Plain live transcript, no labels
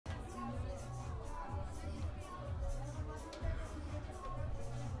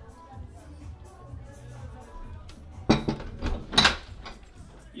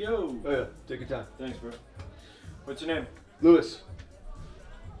Yo. Oh yeah, take your time. Thanks, bro. What's your name? Lewis.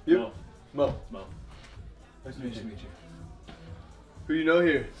 You? Mo. Mo. Nice to meet you. Who you know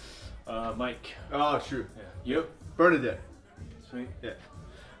here? Mike. Oh, true. Yeah. You? Bernadette. Sweet. Yeah.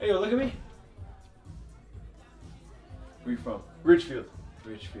 Hey, yo, look at me. Where you from? Richfield.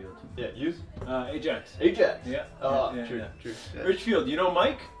 Richfield. Yeah, youth? Ajax. Ajax? Yeah. Oh, yeah, true, yeah. true. Yeah. Richfield, you know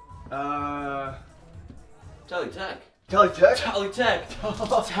Mike? Tally Tech. Tally Tech? Tally Tech.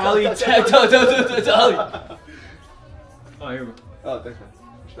 Tally Tech. Tally. Oh, here we go. Oh, thanks, man.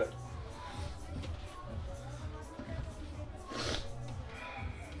 Respect.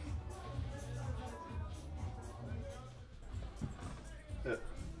 Yeah.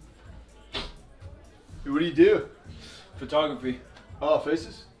 Hey, what do you do? Photography. Oh,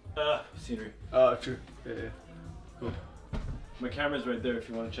 faces? Scenery. Oh, true. Yeah, yeah. Cool. My camera's right there if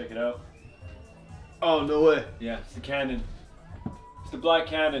you want to check it out. Oh, no way. Yeah, it's the Canon. It's the black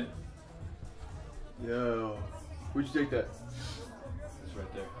Canon. Yo. Where'd you take that? It's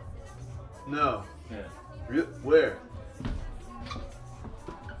right there. No. Yeah. Where?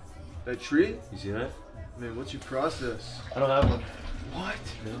 That tree? You see that? Man, what's your process? I don't have one. What?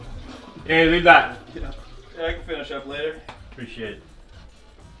 No. Hey, leave that. Yeah. Yeah, I can finish up later. Appreciate it.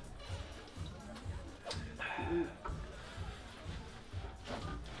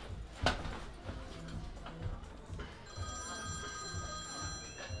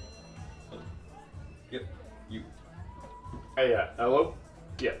 Yep, you. Hey, hello?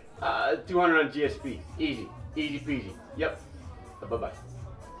 Yeah. 200 on GSP. Easy. Easy peasy. Yep. Bye-bye.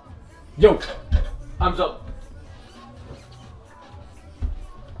 Yo, arms up.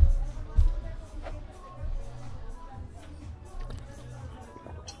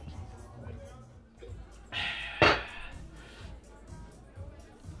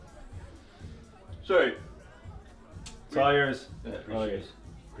 Sorry. It's all yours. Yeah, All yours.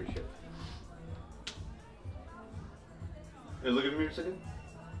 Appreciate it. Hey, look at me for a second.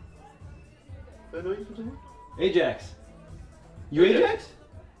 Do I know you from somewhere? Ajax. You Ajax? Ajax?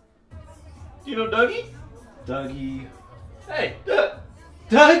 Do you know Dougie? Dougie. Hey,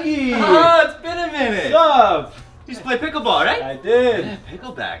 Dougie! Oh, it's been a minute. What's up? You used to play pickleball, right? I did. Yeah,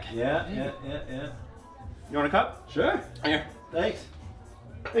 pickleback. Yeah. You want a cup? Sure. Here. Thanks.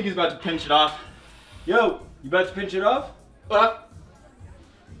 I think he's about to pinch it off. Yo, you about to pinch it off? oh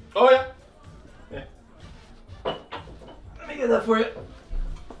yeah. Let me get that for you.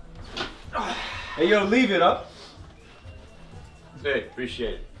 Hey, yo, leave it up. Hey,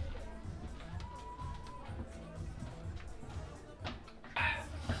 appreciate it.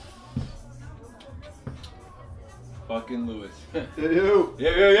 Fucking Lewis. Yo.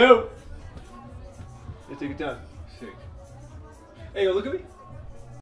 Yo. Hey, take your time. Sick. Hey, yo, look at me.